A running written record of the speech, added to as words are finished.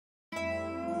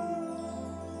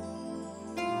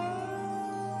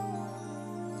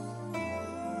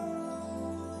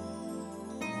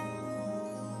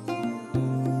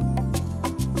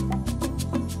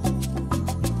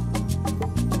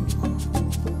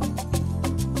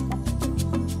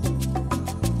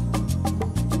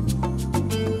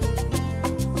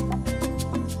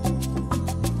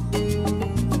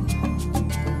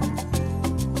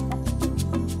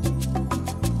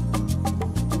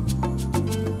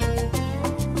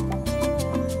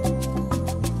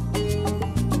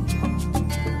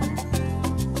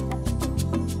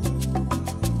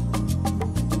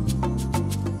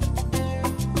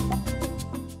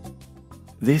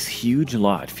This huge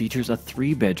lot features a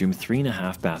 3-bedroom,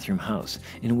 3.5-bathroom house,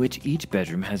 in which each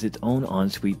bedroom has its own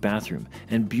ensuite bathroom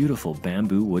and beautiful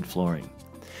bamboo wood flooring.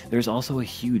 There's also a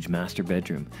huge master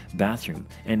bedroom, bathroom,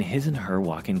 and his and her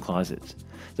walk-in closets.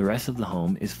 The rest of the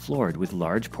home is floored with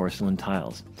large porcelain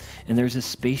tiles, and there's a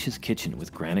spacious kitchen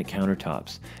with granite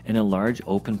countertops and a large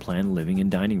open-plan living and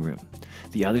dining room.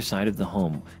 The other side of the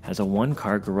home has a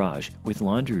 1-car garage with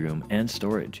laundry room and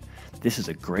storage. This is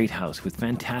a great house with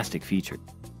fantastic features.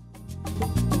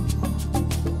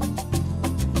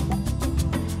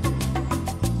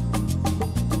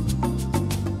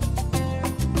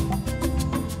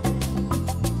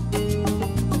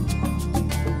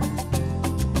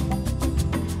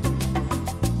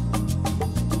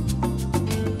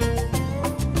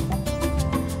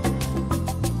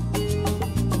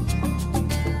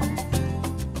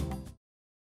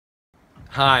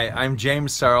 Hi, I'm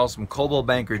James Sarles from Coldwell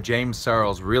Banker James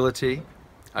Sarles Realty.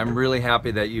 I'm really happy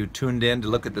that you tuned in to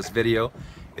look at this video.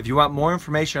 If you want more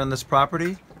information on this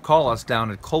property, call us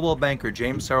down at Coldwell Banker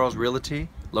James Sarles Realty,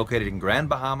 located in Grand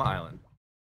Bahama Island.